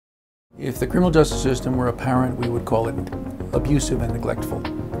If the criminal justice system were apparent, we would call it abusive and neglectful.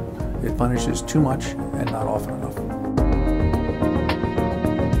 It punishes too much and not often enough.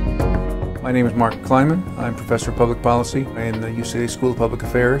 My name is Mark Kleiman. I'm professor of public policy in the UCLA School of Public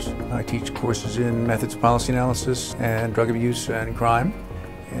Affairs. I teach courses in methods of policy analysis and drug abuse and crime,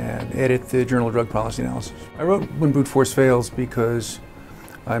 and edit the Journal of Drug Policy Analysis. I wrote When Brute Force Fails because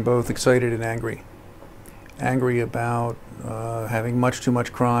I'm both excited and angry. Angry about having much too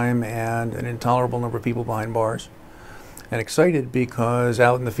much crime and an intolerable number of people behind bars. And excited because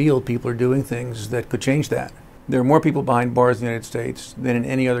out in the field people are doing things that could change that. There are more people behind bars in the United States than in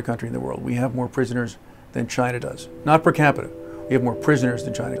any other country in the world. We have more prisoners than China does. Not per capita. We have more prisoners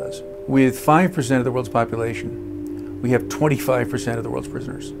than China does. With 5% of the world's population, we have 25% of the world's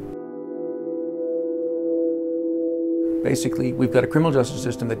prisoners. Basically, we've got a criminal justice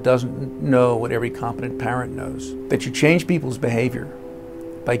system that doesn't know what every competent parent knows. That you change people's behavior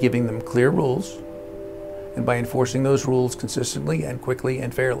by giving them clear rules and by enforcing those rules consistently and quickly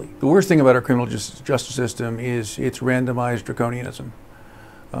and fairly. The worst thing about our criminal justice system is its randomized draconianism.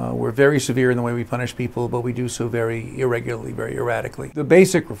 We're very severe in the way we punish people, but we do so very irregularly, very erratically. The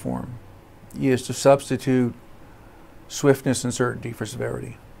basic reform is to substitute swiftness and certainty for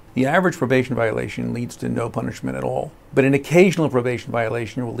severity. The average probation violation leads to no punishment at all, but an occasional probation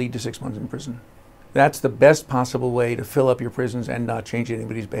violation will lead to 6 months in prison. That's the best possible way to fill up your prisons and not change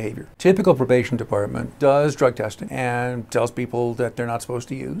anybody's behavior. Typical probation department does drug testing and tells people that they're not supposed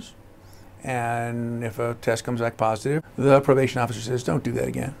to use. And if a test comes back positive, the probation officer says, don't do that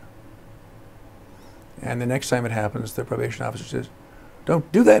again. And the next time it happens, the probation officer says, don't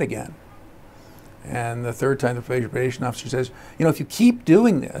do that again. And the third time the probation officer says, you know, if you keep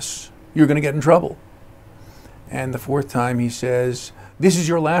doing this, you're going to get in trouble. And the fourth time he says, this is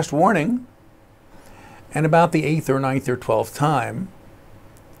your last warning. And about the 8th or 9th or 12th time,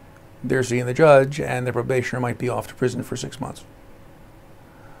 they're seeing the judge and the probationer might be off to prison for 6 months.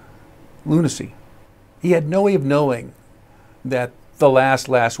 Lunacy. He had no way of knowing that the last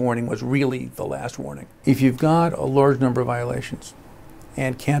warning was really the last warning. If you've got a large number of violations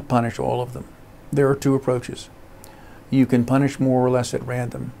and can't punish all of them, there are two approaches. You can punish more or less at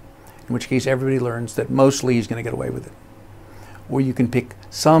random, in which case everybody learns that mostly he's going to get away with it. Or you can pick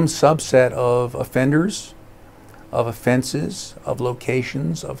some subset of offenders, of offenses, of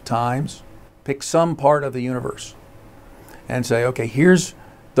locations, of times. Pick some part of the universe and say, okay, here's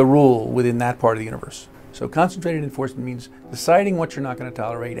the rule within that part of the universe. So concentrated enforcement means deciding what you're not going to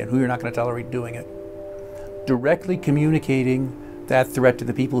tolerate and who you're not going to tolerate doing it. Directly communicating that threat to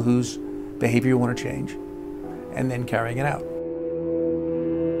the people whose behavior you want to change, and then carrying it out.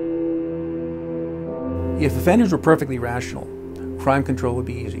 If offenders were perfectly rational, crime control would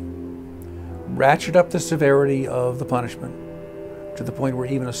be easy. Ratchet up the severity of the punishment to the point where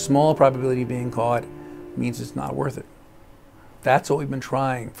even a small probability of being caught means it's not worth it. That's what we've been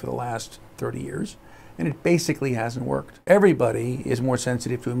trying for the last 30 years, and it basically hasn't worked. Everybody is more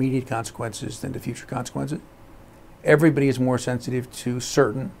sensitive to immediate consequences than to future consequences. Everybody is more sensitive to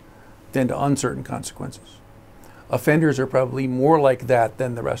certain than to uncertain consequences. Offenders are probably more like that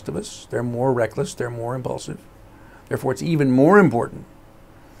than the rest of us. They're more reckless, they're more impulsive. Therefore, it's even more important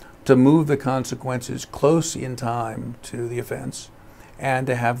to move the consequences close in time to the offense and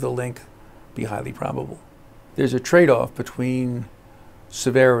to have the link be highly probable. There's a trade-off between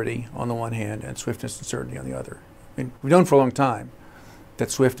severity on the one hand and swiftness and certainty on the other. I mean, we've known for a long time that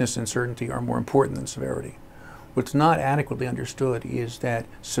swiftness and certainty are more important than severity. What's not adequately understood is that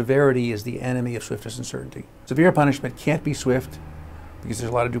severity is the enemy of swiftness and certainty. Severe punishment can't be swift because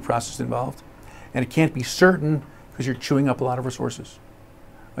there's a lot of due process involved, and it can't be certain because you're chewing up a lot of resources.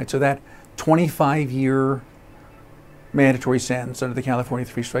 Right? So that 25-year mandatory sentence under the California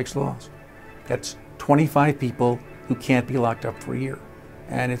Three Strikes laws, that's 25 people who can't be locked up for a year.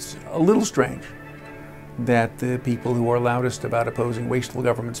 And it's a little strange that the people who are loudest about opposing wasteful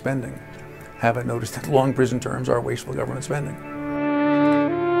government spending haven't noticed that long prison terms are wasteful government spending.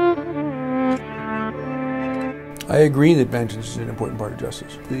 I agree that vengeance is an important part of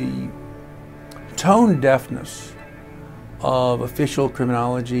justice. The tone deafness of official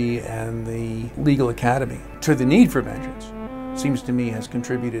criminology and the legal academy to the need for vengeance seems to me has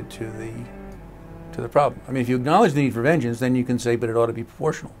contributed to the problem. I mean, if you acknowledge the need for vengeance, then you can say, but it ought to be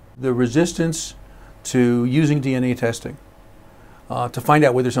proportional. The resistance to using DNA testing to find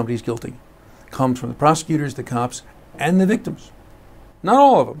out whether somebody's guilty comes from the prosecutors, the cops, and the victims. Not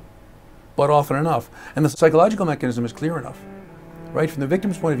all of them, but often enough. And the psychological mechanism is clear enough. Right? From the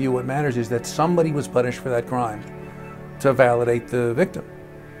victim's point of view, what matters is that somebody was punished for that crime to validate the victim.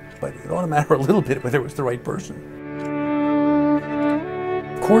 But it ought to matter a little bit whether it was the right person.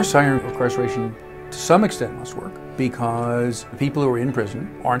 Of course, higher incarceration to some extent must work, because the people who are in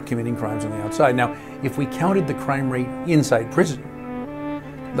prison aren't committing crimes on the outside. Now, if we counted the crime rate inside prison,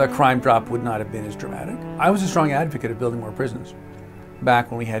 the crime drop would not have been as dramatic. I was a strong advocate of building more prisons back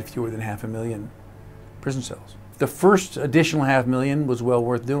when we had fewer than 500,000 prison cells. The first additional 500,000 was well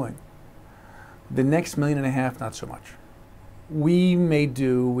worth doing. The next 1.5 million, not so much. We made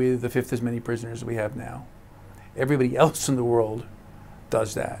do with a fifth as many prisoners as we have now. Everybody else in the world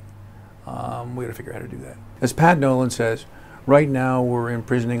does that. We got to figure out how to do that. As Pat Nolan says, right now we're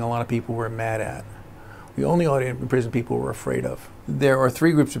imprisoning a lot of people we're mad at. We only ought to imprison people we're afraid of. There are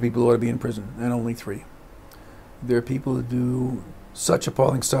 3 groups of people who ought to be in prison, and only 3. There are people who do such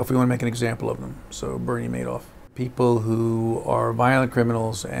appalling stuff, we want to make an example of them. So Bernie Madoff. People who are violent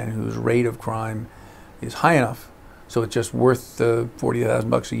criminals and whose rate of crime is high enough so it's just worth the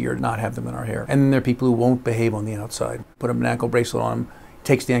 $40,000 a year to not have them in our hair. And then there are people who won't behave on the outside. Put an ankle bracelet on him,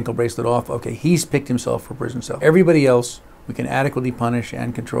 takes the ankle bracelet off, okay, he's picked himself for prison cell. Everybody else we can adequately punish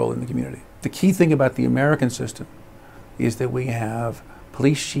and control in the community. The key thing about the American system is that we have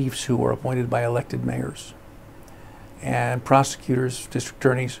police chiefs who are appointed by elected mayors and prosecutors, district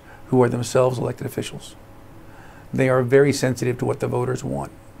attorneys who are themselves elected officials. They are very sensitive to what the voters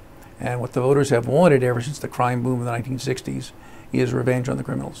want. And what the voters have wanted ever since the crime boom of the 1960s is revenge on the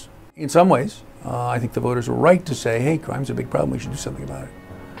criminals. In some ways, I think the voters were right to say, hey, crime's a big problem, we should do something about it.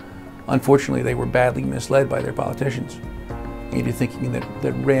 Unfortunately, they were badly misled by their politicians into thinking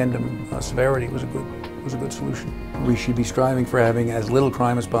that random severity was a good solution. We should be striving for having as little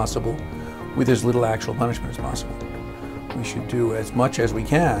crime as possible with as little actual punishment as possible. We should do as much as we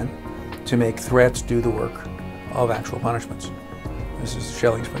can to make threats do the work of actual punishments. This is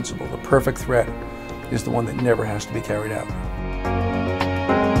Schelling's principle. The perfect threat is the one that never has to be carried out.